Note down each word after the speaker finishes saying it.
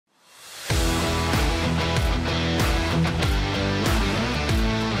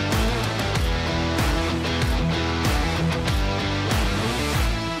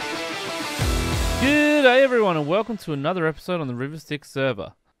G'day everyone and welcome to another episode on the River Styx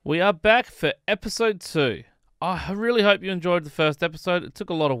server. We are back for episode 2. I really hope you enjoyed the first episode. It took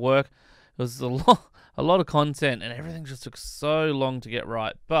a lot of work. It was a lot of content and everything just took so long to get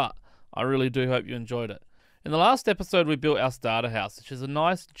right, but I really do hope you enjoyed it. In the last episode we built our starter house, which is a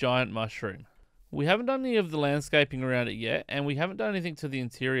nice giant mushroom. We haven't done any of the landscaping around it yet, and we haven't done anything to the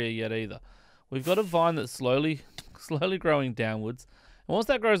interior yet either. We've got a vine that's slowly growing downwards. And once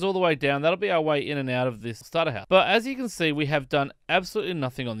that grows all the way down, that'll be our way in and out of this starter house. But as you can see, we have done absolutely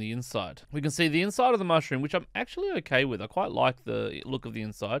nothing on the inside. We can see the inside of the mushroom, which I'm actually okay with. I quite like the look of the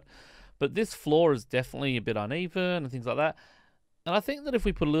inside. But this floor is definitely a bit uneven and things like that. And I think that if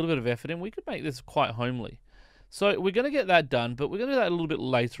we put a little bit of effort in, we could make this quite homely. So we're going to get that done, but we're going to do that a little bit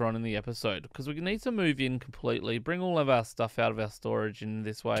later on in the episode because we need to move in completely, bring all of our stuff out of our storage in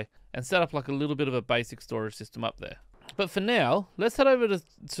this way, and set up like a little bit of a basic storage system up there. But for now, let's head over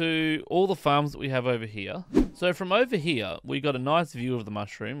to all the farms that we have over here. So from over here, we got a nice view of the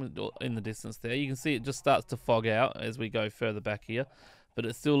mushroom in the distance there. You can see it just starts to fog out as we go further back here, but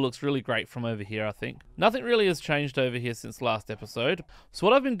it still looks really great from over here, I think. Nothing really has changed over here since last episode. So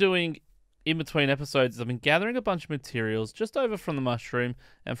what I've been doing in between episodes is I've been gathering a bunch of materials just over from the mushroom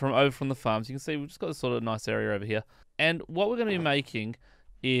and over from the farms. You can see we've just got this sort of nice area over here. And what we're going to be making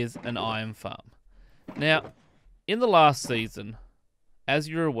is an iron farm. Now, in the last season, as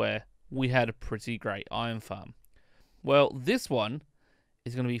you're aware, we had a pretty great iron farm. Well, this one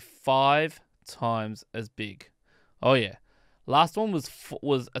is going to be 5 times as big. Oh yeah. Last one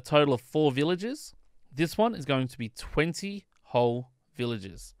was a total of 4 villages. This one is going to be 20 whole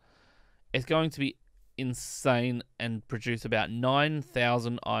villages. It's going to be insane and produce about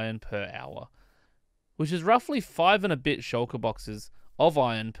 9,000 iron per hour, which is roughly 5 and a bit shulker boxes of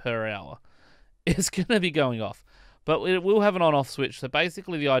iron per hour. It's going to be going off. But it will have an on-off switch, so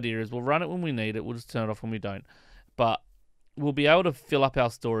basically the idea is we'll run it when we need it, we'll just turn it off when we don't. But we'll be able to fill up our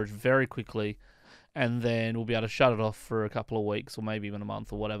storage very quickly, and then we'll be able to shut it off for a couple of weeks, or maybe even a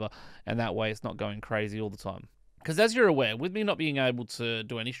month or whatever, and that way it's not going crazy all the time. Because as you're aware, with me not being able to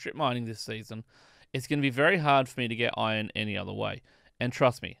do any strip mining this season, it's going to be very hard for me to get iron any other way. And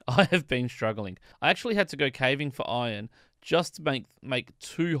trust me, I have been struggling. I actually had to go caving for iron just to make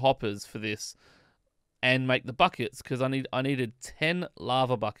 2 hoppers for this, and make the buckets because I needed 10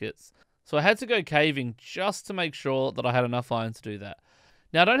 lava buckets. So I had to go caving just to make sure that I had enough iron to do that.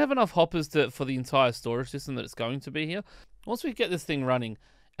 Now I don't have enough hoppers for the entire storage system that it's going to be here. Once we get this thing running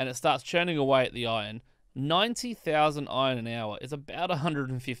and it starts churning away at the iron, 90,000 iron an hour is about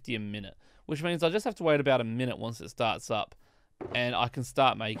 150 a minute, which means I just have to wait about a minute once it starts up and I can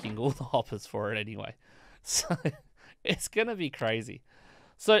start making all the hoppers for it anyway. So it's going to be crazy.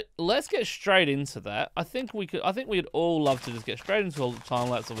 So let's get straight into that. I think we'd all love to just get straight into a time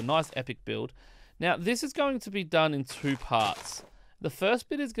lapse of a nice epic build. Now this is going to be done in 2 parts. The first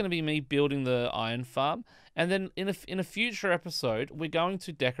bit is going to be me building the iron farm, and then in a future episode we're going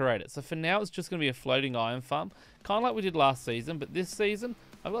to decorate it. So for now it's just going to be a floating iron farm, kind of like we did last season, but this season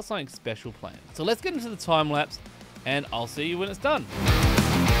I've got something special planned. So let's get into the time lapse, and I'll see you when it's done.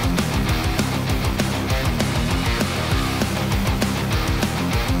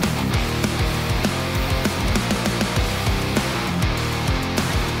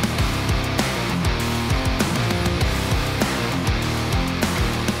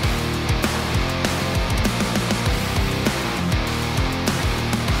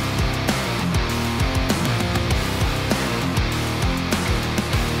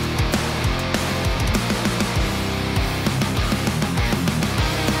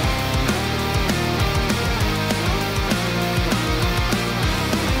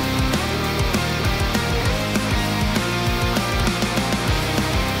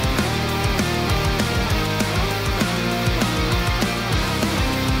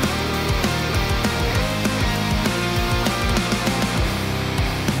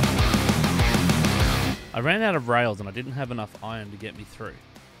 I ran out of rails and I didn't have enough iron to get me through,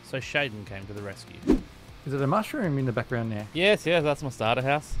 so Shaden came to the rescue. Is it a mushroom in the background now? Yes, that's my starter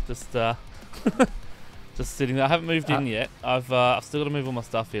house. Just just sitting there. I haven't moved in yet. I've still got to move all my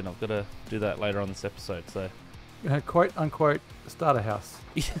stuff in. I've got to do that later on this episode. So, quote unquote starter house.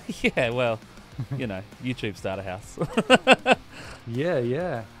 Yeah, well, you know, YouTube starter house.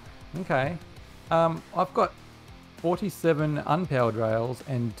 Yeah. Okay. I've got 47 unpowered rails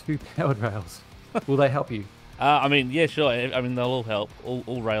and 2 powered rails. Will they help you? I mean, yeah, sure. I mean, they'll all help.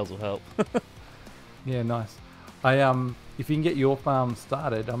 All rails will help. Yeah, nice. If you can get your farm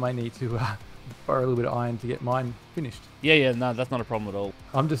started, I may need to borrow a little bit of iron to get mine finished. Yeah, no, that's not a problem at all.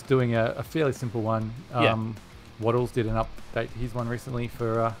 I'm just doing a fairly simple one. Waddles did an update to his one recently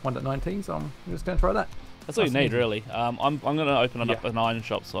for 1.19, so I'm just going to try that. That's all you need, really. I'm going to open up Yeah. an iron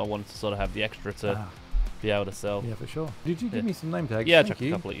shop, so I wanted to sort of have the extra to be able to sell. Yeah, for sure. Did you give me some name tags? Yeah, I Thank chucked a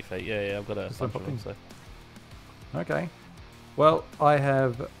you. couple at your feet. Yeah, I've got a Just bunch pop of them. in. So. Okay. Well, I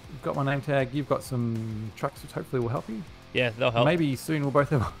have got my name tag. You've got some trucks, which hopefully will help you. Yeah, they'll help. Maybe soon we'll both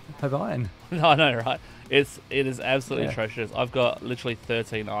have iron. No, I know, right? It is absolutely Yeah. atrocious. I've got literally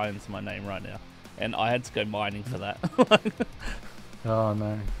 13 irons to my name right now, and I had to go mining for that. Oh,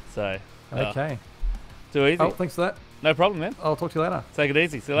 no. So, Okay. too easy. Oh, thanks for that. No problem, man. I'll talk to you later. Take it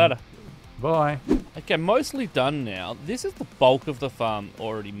easy. See you later. Bye. Okay, mostly done now. This is the bulk of the farm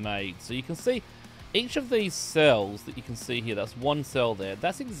already made. So you can see each of these cells that you can see here, that's one cell there.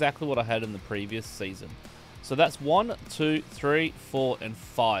 That's exactly what I had in the previous season. So that's 1, 2, 3, 4, and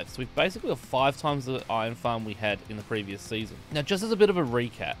 5. So we've basically got 5 times the iron farm we had in the previous season. Now, just as a bit of a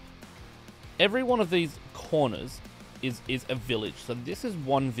recap, every one of these corners is a village. So this is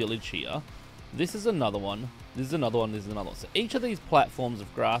one village here. This is another one. This is another one. This is another one. So each of these platforms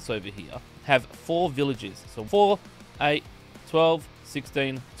of grass over here have 4 villages. So 4, 8, 12,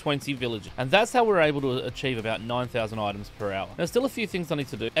 16, 20 villages. And that's how we're able to achieve about 9,000 items per hour. There's still a few things I need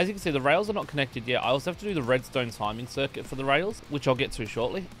to do. As you can see, the rails are not connected yet. I also have to do the redstone timing circuit for the rails, which I'll get to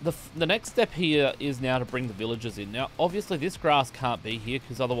shortly. The next step here is now to bring the villagers in. Now, obviously, this grass can't be here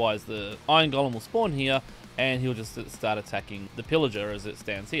because otherwise the iron golem will spawn here and he'll just start attacking the pillager as it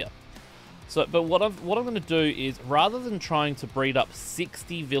stands here. So, but what I'm going to do is, rather than trying to breed up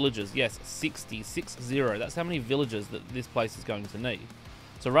 60 villagers, yes, 60, 60, that's how many villagers that this place is going to need.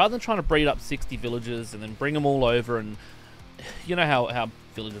 So rather than trying to breed up 60 villagers and then bring them all over, and you know how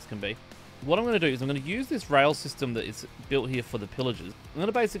villagers can be, what I'm going to do is I'm going to use this rail system that is built here for the pillagers. I'm going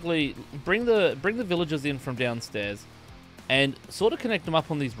to basically bring the villagers in from downstairs and sort of connect them up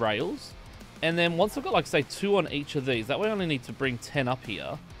on these rails. And then once I've got, like, say, 2 on each of these, that way I only need to bring 10 up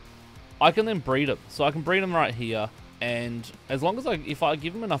here. I can then breed them. So I can breed them right here, and as long as if I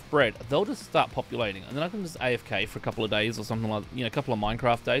give them enough bread, they'll just start populating, and then I can just AFK for a couple of days or something like, a couple of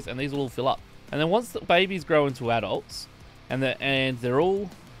Minecraft days, and these will all fill up. And then once the babies grow into adults, and they're all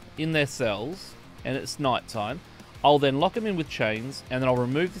in their cells, and it's night time, I'll then lock them in with chains, and then I'll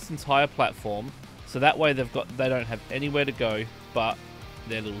remove this entire platform, so that way they don't have anywhere to go but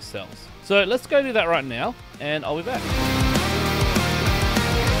their little cells. So let's go do that right now, and I'll be back.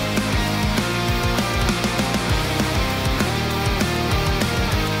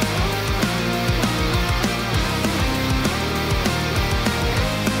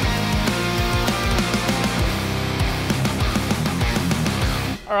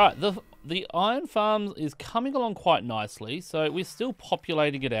 Alright, the iron farm is coming along quite nicely, so we're still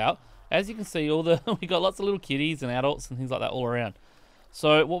populating it out. As you can see, we got lots of little kitties and adults and things like that all around.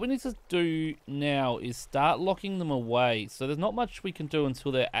 So what we need to do now is start locking them away. So there's not much we can do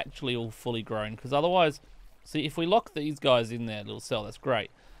until they're actually all fully grown, because otherwise, see, if we lock these guys in their little cell, that's great.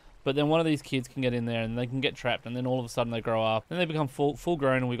 But then one of these kids can get in there and they can get trapped, and then all of a sudden they grow up and they become full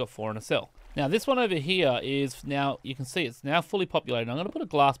grown, and we've got 4 in a cell. Now this one over here is now, you can see it's now fully populated. I'm going to put a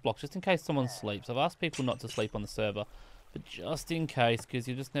glass block just in case someone sleeps. I've asked people not to sleep on the server, but just in case, because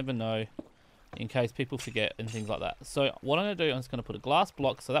you just never know, in case people forget and things like that. So what I'm going to do, I'm just going to put a glass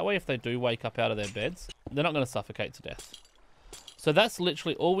block, so that way if they do wake up out of their beds, they're not going to suffocate to death. So that's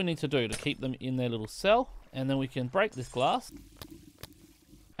literally all we need to do to keep them in their little cell, and then we can break this glass,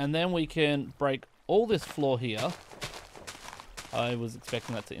 and then we can break all this floor here. I was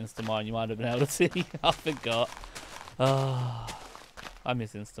expecting that to insta-mine. You might have been able to see. I forgot. Oh, I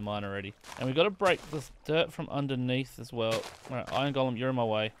miss insta-mine already. And we've got to break this dirt from underneath as well. Alright, Iron Golem, you're in my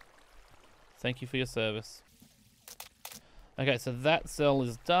way. Thank you for your service. Okay, so that cell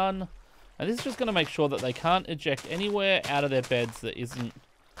is done. And this is just going to make sure that they can't eject anywhere out of their beds that isn't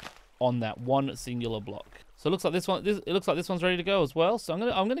on that one singular block. So it looks like it looks like this one's ready to go as well. So I'm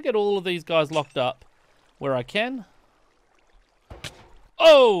gonna get all of these guys locked up where I can.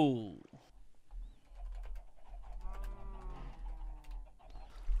 Oh!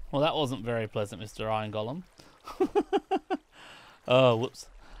 Well, that wasn't very pleasant, Mr. Iron Golem. Oh, whoops.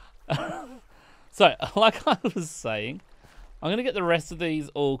 So, like I was saying, I'm going to get the rest of these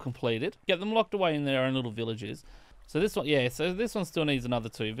all completed. Get them locked away in their own little villages. So this one, yeah, so this one still needs another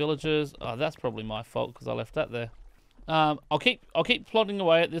 2 villagers. Oh, that's probably my fault because I left that there. I'll keep plodding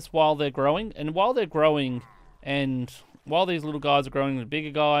away at this while they're growing. And while they're growing, and while these little guys are growing into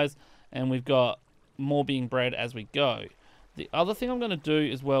bigger guys, and we've got more being bred as we go, The other thing I'm going to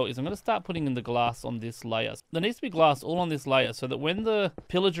do as well is I'm going to start putting in the glass on this layer. There needs to be glass all on this layer so that when the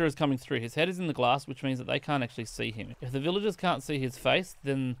pillager is coming through, his head is in the glass, which means that they can't actually see him. If the villagers can't see his face,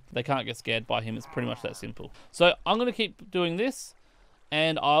 then they can't get scared by him. It's pretty much that simple. So I'm going to keep doing this,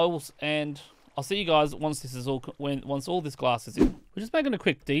 and I'll see you guys once this is once all this glass is in. We're just making a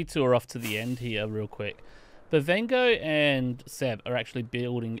quick detour off to the end here real quick. BVengo and Seb are actually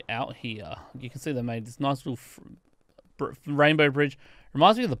building out here. You can see they made this nice little rainbow bridge.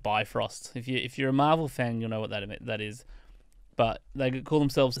 Reminds me of the Bifrost. If you're a Marvel fan, you'll know what that is. But they call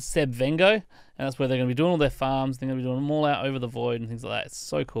themselves BVengo, and that's where they're going to be doing all their farms. They're going to be doing them all out over the void and things like that. It's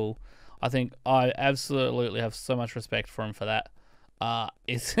so cool. I think I absolutely have so much respect for them for that.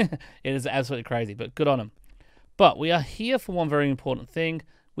 It is absolutely crazy, but good on them. But we are here for one very important thing,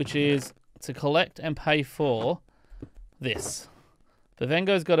 which is to collect and pay for this.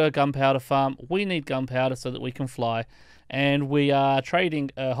 BVengo's got a gunpowder farm. We need gunpowder so that we can fly. And we are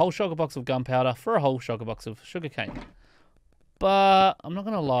trading a whole shulker box of gunpowder for a whole shulker box of sugarcane. But I'm not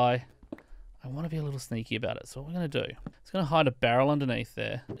going to lie, I want to be a little sneaky about it. So what we're going to do, it's going to hide a barrel underneath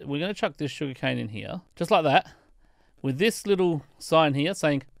there. We're going to chuck this sugarcane in here, just like that, with this little sign here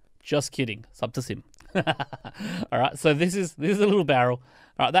saying, just kidding, sub to sim. Alright, so this is a little barrel.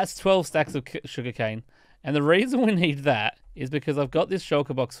 Alright, that's 12 stacks of sugarcane. And the reason we need that is because I've got this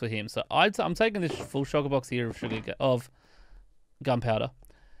shulker box for him. So I'm taking this full shulker box here of gunpowder,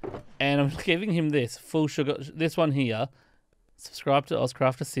 and I'm giving him this full this one here. Subscribe to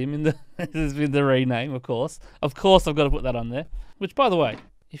AusCrafterSim this has been the rename, of course. Of course, I've got to put that on there. Which, by the way,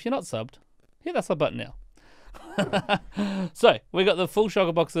 if you're not subbed, hit that sub button now. So we got the full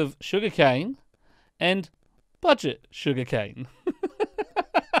shulker box of sugarcane and budget sugarcane.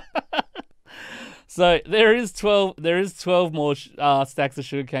 So there is 12 more stacks of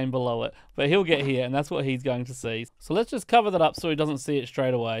sugarcane below it, but he'll get here, and that's what he's going to see. So let's just cover that up so he doesn't see it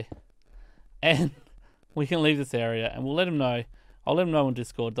straight away, and we can leave this area, and we'll let him know. I'll let him know on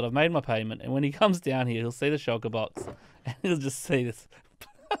Discord that I've made my payment, and when he comes down here, he'll see the shulker box, and he'll just see this.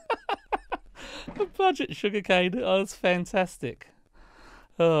 The budget sugarcane. Oh, it's fantastic.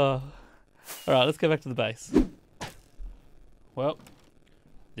 Oh. All right, let's go back to the base. Well,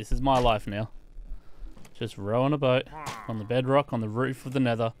 this is my life now. Just rowing a boat on the bedrock on the roof of the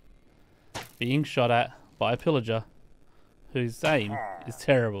nether, being shot at by a pillager whose aim is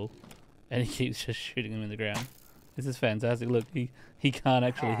terrible, and he keeps just shooting him in the ground. This is fantastic. Look, he can't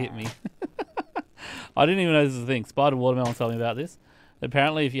actually hit me. I didn't even know this was a thing. Spider Watermelon told me about this.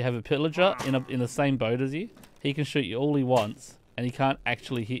 Apparently, if you have a pillager in the same boat as you, he can shoot you all he wants, and he can't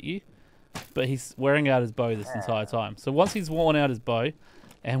actually hit you. But he's wearing out his bow this entire time. So once he's worn out his bow,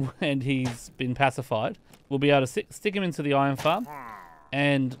 and he's been pacified, we'll be able to stick him into the iron farm,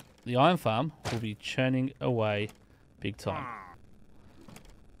 and the iron farm will be churning away big time.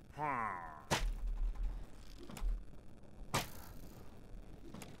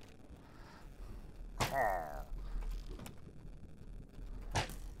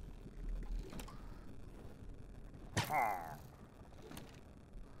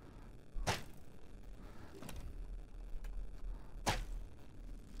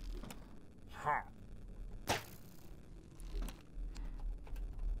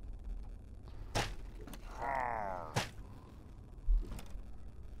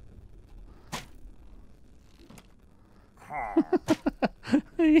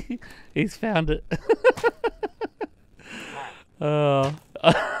 He's found it. Oh.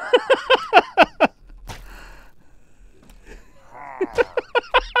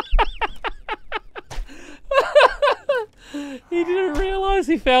 He didn't realise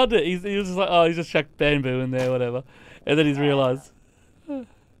he found it. He was just like, oh, he's just chucked bamboo in there, whatever. And then he's realised.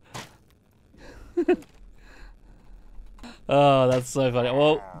 Oh, that's so funny.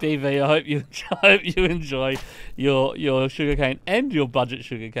 Well, BV, I hope you enjoy your sugarcane and your budget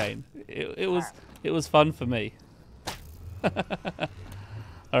sugarcane. It was fun for me. All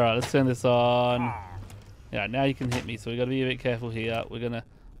right, let's turn this on. Yeah, now you can hit me. So we got to be a bit careful here. We're gonna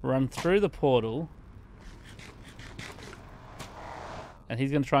run through the portal, and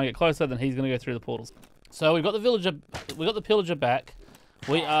he's gonna try and get closer. Then he's gonna go through the portals. So we've got the pillager back.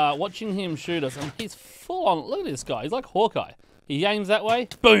 We are watching him shoot us, and he's full on. Look at this guy. He's like Hawkeye. He aims that way,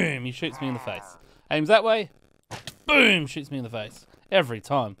 boom, he shoots me in the face. Aims that way, boom, shoots me in the face. Every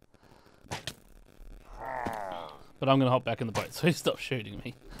time. But I'm going to hop back in the boat so he stops shooting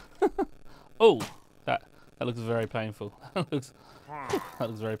me. Oh, that looks very painful. that looks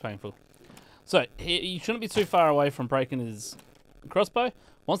very painful. So, you shouldn't be too far away from breaking his crossbow.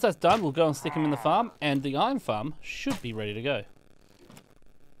 Once that's done, we'll go and stick him in the farm, and the iron farm should be ready to go.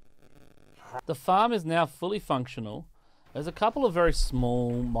 The farm is now fully functional, There's a couple of very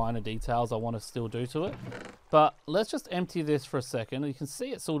small minor details I want to still do to it, but let's just empty this for a second. You can see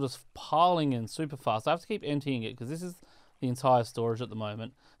it's all just piling in super fast. I have to keep emptying it because this is the entire storage at the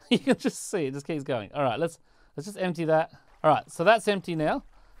moment. You can just see it just keeps going. All right, let's just empty that. All right, so that's empty now.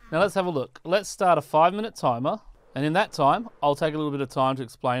 Now let's have a look. Let's start a 5-minute timer, and in that time, I'll take a little bit of time to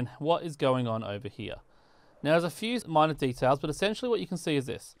explain what is going on over here. Now there's a few minor details, but essentially what you can see is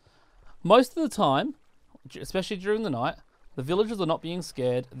this. Most of the time, especially during the night, the villagers are not being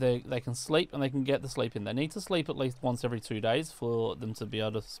scared. They can sleep and they can get the sleep in. They need to sleep at least once every 2 days for them to be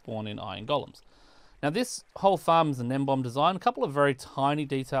able to spawn in iron golems. Now this whole farm is a Gnembon design. A couple of very tiny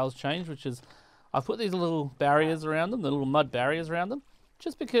details changed, which is I've put these little barriers around them, the little mud barriers around them,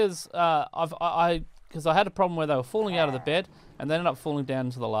 just because I had a problem where they were falling out of the bed and they ended up falling down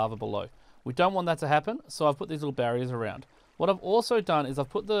into the lava below. We don't want that to happen, so I've put these little barriers around. What I've also done is I've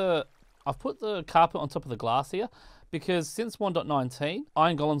put the carpet on top of the glass here, because since 1.19,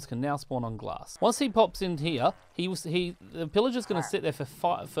 iron golems can now spawn on glass. Once he pops in here, the pillager's going to sit there for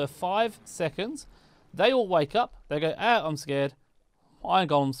 5 seconds. They all wake up. They go, I'm scared. Iron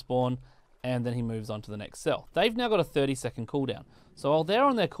golems spawn, and then he moves on to the next cell. They've now got a 30-second cooldown. So while they're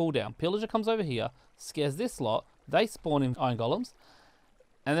on their cooldown, pillager comes over here, scares this lot. They spawn in iron golems,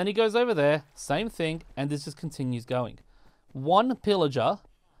 and then he goes over there, same thing, and this just continues going. One pillager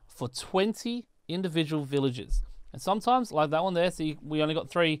for 20 individual villages. And sometimes, like that one there, see, we only got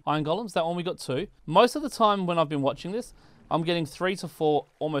 3 iron golems. That one we got 2. Most of the time when I've been watching this, I'm getting 3 to 4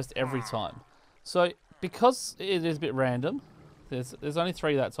 almost every time. So because it is a bit random, there's only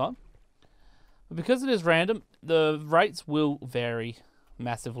 3 that time. But because it is random, the rates will vary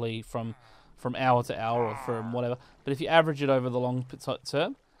massively from hour to hour or from whatever. But if you average it over the long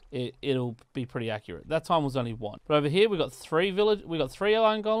term, it'll be pretty accurate. That time was only 1. But over here we got 3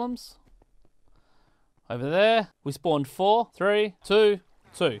 iron golems. Over there we spawned 4, 3, 2,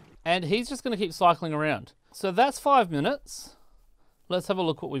 2, and he's just going to keep cycling around. So that's 5 minutes. Let's have a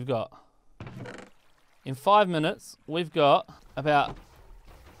look what we've got. In 5 minutes we've got about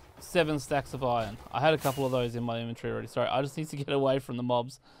 7 stacks of iron. I had a couple of those in my inventory already. Sorry, I just need to get away from the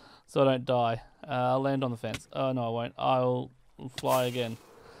mobs so I don't die. I'll land on the fence. Oh no, I won't. I'll fly again.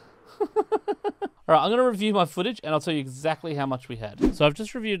 Alright, I'm going to review my footage and I'll tell you exactly how much we had. So I've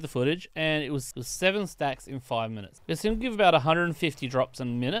just reviewed the footage and it was 7 stacks in 5 minutes. It seemed to give about 150 drops a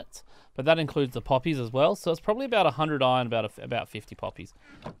minute, but that includes the poppies as well. So it's probably about 100 iron, about 50 poppies,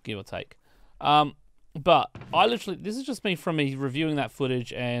 give or take. But this is just from me reviewing that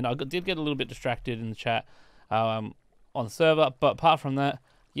footage, and I did get a little bit distracted in the chat on the server. But apart from that,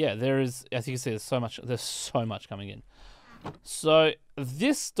 yeah, there is, as you can see, there's so much coming in. So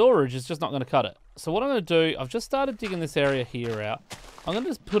this storage is just not going to cut it. So what I'm going to do, I've just started digging this area here out. I'm going to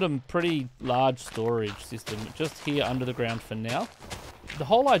just put a pretty large storage system just here under the ground for now. The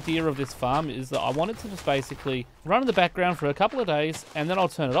whole idea of this farm is that I want it to just basically run in the background for a couple of days, and then I'll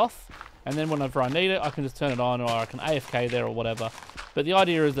turn it off. And then whenever I need it, I can just turn it on, or I can AFK there or whatever. But the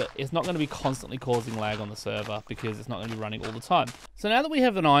idea is that it's not going to be constantly causing lag on the server because it's not going to be running all the time. So now that we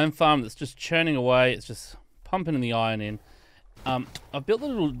have an iron farm that's just churning away, it's just pumping the iron in. I've built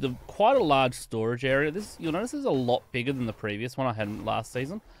quite a large storage area. You'll notice is a lot bigger than the previous one I had last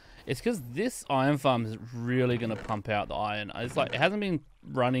season. It's because this iron farm is really going to pump out the iron. It's like it hasn't been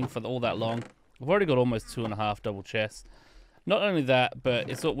running for all that long. We've already got almost 2.5 double chests. Not only that, but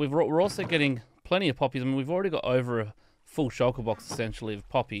we're also getting plenty of poppies. I mean, we've already got over a full shulker box essentially of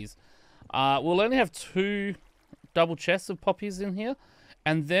poppies. We'll only have 2 double chests of poppies in here,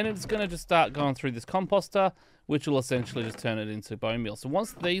 and then it's going to just start going through this composter, which will essentially just turn it into bone meal. So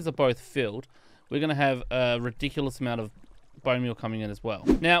once these are both filled, we're going to have a ridiculous amount of bone meal coming in as well.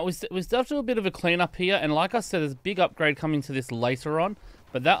 Now, we still have to do a bit of a cleanup here, and like I said, there's a big upgrade coming to this later on,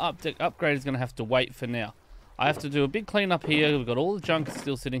 but that upgrade is going to have to wait for now. I have to do a big cleanup here. We've got all the junk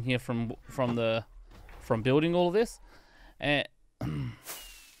still sitting here from building all of this, and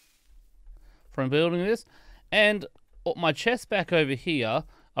and my chests back over here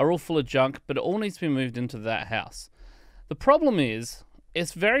are all full of junk, but it all needs to be moved into that house. The problem is,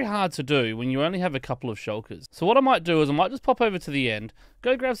 it's very hard to do when you only have a couple of shulkers. So what I might do is I might just pop over to the end,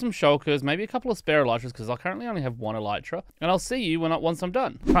 go grab some shulkers, maybe a couple of spare elytras, because I currently only have 1 elytra, and I'll see you once I'm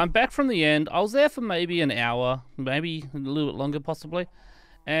done. I'm back from the end. I was there for maybe an hour, maybe a little bit longer possibly,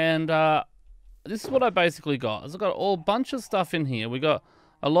 and this is what I basically got. I've got a bunch of stuff in here. We got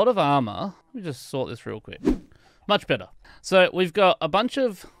a lot of armor. Let me just sort this real quick. Much better. So we've got a bunch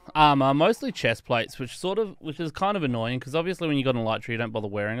of armor, mostly chest plates, which is kind of annoying because obviously when you got an elytra you don't bother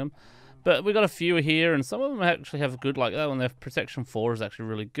wearing them. But we got a few here, and some of them actually have good, like that one there. Protection 4 is actually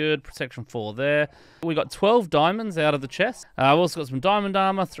really good. Protection 4 there. We got 12 diamonds out of the chest. We've also got some diamond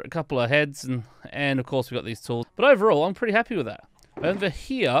armor, a couple of heads, and of course we got these tools. But overall, I'm pretty happy with that. Over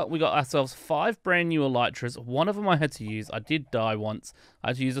here, we got ourselves 5 brand new elytras. One of them I had to use. I did die once. I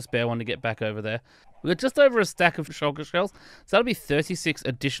had to use a spare one to get back over there. We got just over a stack of shulker shells. So that'll be 36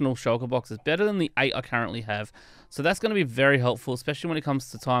 additional shulker boxes. Better than the 8 I currently have. So that's going to be very helpful, especially when it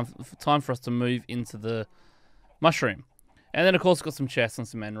comes to time for us to move into the mushroom. And then, of course, we've got some chests and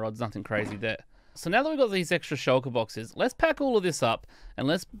some end rods. Nothing crazy there. So now that we've got these extra shulker boxes, let's pack all of this up and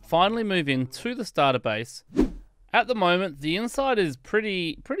let's finally move into the starter base. At the moment, the inside is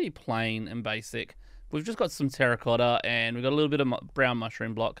pretty plain and basic. We've just got some terracotta and we've got a little bit of brown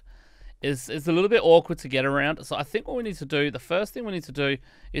mushroom block. It's a little bit awkward to get around. So I think what we need to do, the first thing we need to do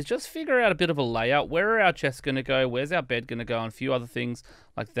is just figure out a bit of a layout. Where are our chests going to go? Where's our bed going to go? And a few other things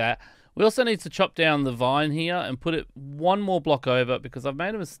like that. We also need to chop down the vine here and put it one more block over because I've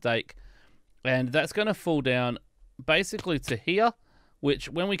made a mistake. And that's going to fall down basically to here, which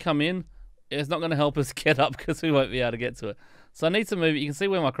when we come in, it's not going to help us get up because we won't be able to get to it. So I need to move it. You can see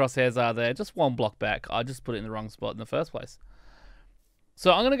where my crosshairs are there. Just one block back. I just put it in the wrong spot in the first place.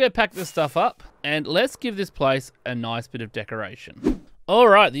 So I'm going to go pack this stuff up. And let's give this place a nice bit of decoration.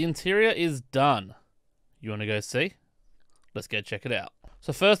 Alright, the interior is done. You want to go see? Let's go check it out.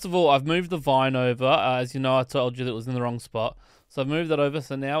 So first of all, I've moved the vine over. As you know, I told you that it was in the wrong spot. So I've moved that over.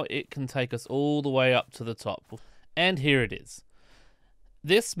 So now it can take us all the way up to the top. And here it is.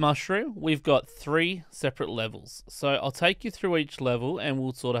 This mushroom, we've got 3 separate levels. So I'll take you through each level and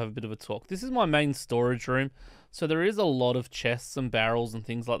we'll sort of have a bit of a talk. This is my main storage room. So there is a lot of chests and barrels and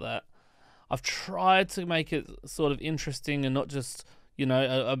things like that. I've tried to make it sort of interesting and not just, you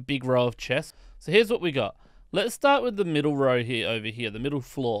know, a big row of chests. So here's what we got. Let's start with the middle row here, over here, the middle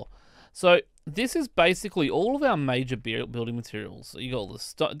floor. So this is basically all of our major building materials. So you got all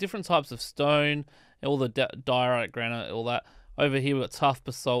the different types of stone, all the diorite, granite, all that. Over here we've got tough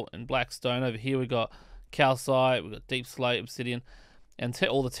basalt and black stone. Over here we've got calcite, we've got deep slate, obsidian, and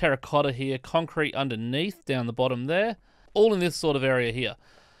all the terracotta here, concrete underneath, down the bottom there. All in this sort of area here.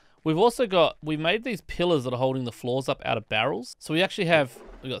 We've also got, we made these pillars that are holding the floors up out of barrels. So we actually have,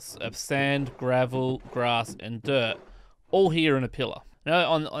 we've got sand, gravel, grass, and dirt, all here in a pillar. Now,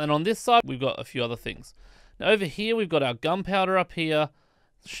 on this side, we've got a few other things. Now over here, we've got our gunpowder up here,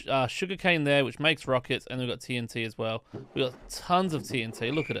 sugarcane there, which makes rockets, and we've got TNT as well. We've got tons of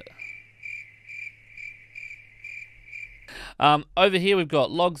TNT, look at it. Over here, we've got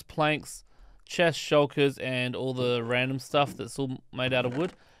logs, planks, chests, shulkers, and all the random stuff that's all made out of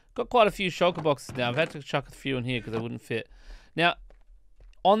wood. Got quite a few shulker boxes now. I've had to chuck a few in here because they wouldn't fit. Now,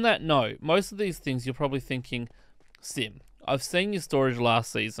 on that note, most of these things you're probably thinking, Sim, I've seen your storage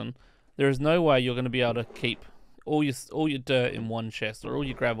last season. There is no way you're going to be able to keep all your dirt in one chest or all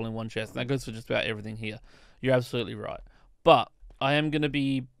your gravel in one chest. And that goes for just about everything here. You're absolutely right. But I am going to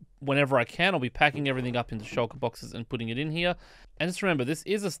be, whenever I can, I'll be packing everything up into shulker boxes and putting it in here. And just remember, this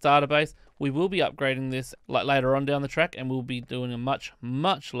is a starter base. We will be upgrading this later on down the track, and we'll be doing a much,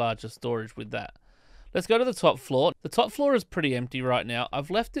 much larger storage with that. Let's go to the top floor. The top floor is pretty empty right now.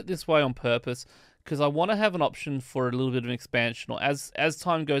 I've left it this way on purpose because I want to have an option for a little bit of an expansion. Or as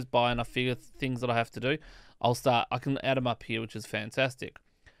time goes by and I figure things that I have to do, I can add them up here, which is fantastic.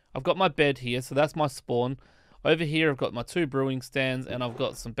 I've got my bed here, so that's my spawn. Over here, I've got my 2 brewing stands, and I've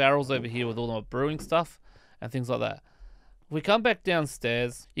got some barrels over here with all my brewing stuff and things like that. If we come back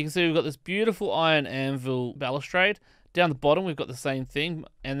downstairs, you can see we've got this beautiful iron anvil balustrade. Down the bottom, we've got the same thing,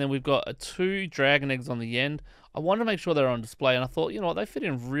 and then we've got 2 dragon eggs on the end. I wanted to make sure they're on display, and I thought, you know what, they fit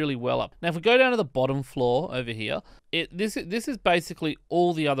in really well up. Now, if we go down to the bottom floor over here, this is basically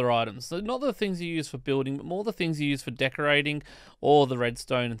all the other items. So not the things you use for building, but more the things you use for decorating or the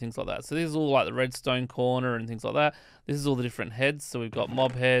redstone and things like that. So this is all like the redstone corner and things like that. This is all the different heads. So we've got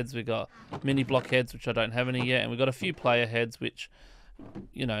mob heads, we've got mini block heads, which I don't have any yet, and we've got a few player heads, which,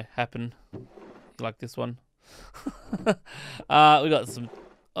 you know, happen, like this one. We got some.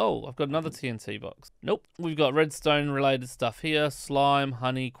 Oh, I've got another TNT box. Nope. We've got redstone related stuff here, slime,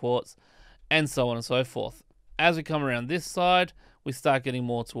 honey, quartz, and so on and so forth. As we come around this side, we start getting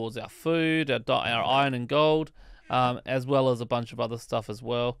more towards our food, our iron and gold, as well as a bunch of other stuff as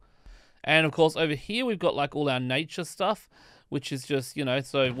well. And of course, over here we've got like all our nature stuff, which is just, you know,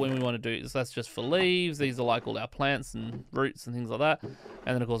 so when we want to do this, that's just for leaves. These are like all our plants and roots and things like that.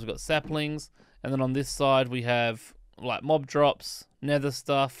 And then of course we've got saplings. And then on this side we have like mob drops, nether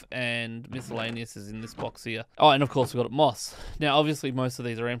stuff, and miscellaneous is in this box here. Oh, and of course we've got moss. Now obviously most of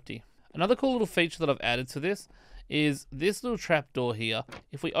these are empty. Another cool little feature that I've added to this is this little trapdoor here.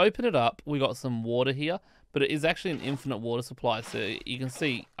 If we open it up, we got some water here, but it is actually an infinite water supply. So you can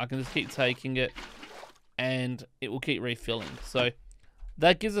see I can just keep taking it and it will keep refilling. So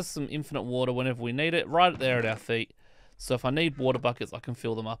that gives us some infinite water whenever we need it, right there at our feet. So if I need water buckets, I can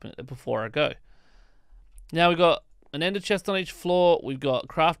fill them up before I go. Now we've got an ender chest on each floor. We've got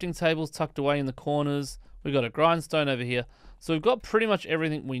crafting tables tucked away in the corners. We've got a grindstone over here. So we've got pretty much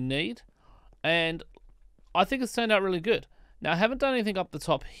everything we need. And I think it's turned out really good. Now I haven't done anything up the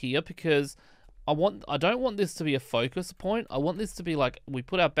top here because I don't want this to be a focus point. I want this to be like we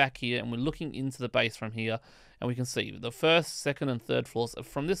put our back here and we're looking into the base from here, and we can see the first, second, and third floors.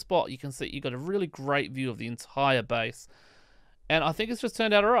 From this spot, you can see you've got a really great view of the entire base, and I think it's just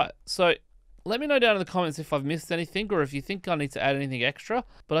turned out alright. So let me know down in the comments if I've missed anything or if you think I need to add anything extra,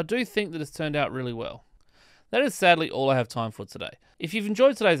 but I do think that it's turned out really well. That is sadly all I have time for today. If you've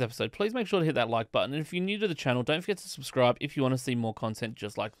enjoyed today's episode, please make sure to hit that like button, and if you're new to the channel, don't forget to subscribe if you want to see more content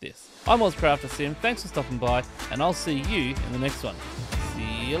just like this. I'm AusCrafterSim, thanks for stopping by, and I'll see you in the next one.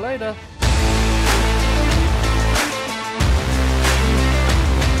 See you later.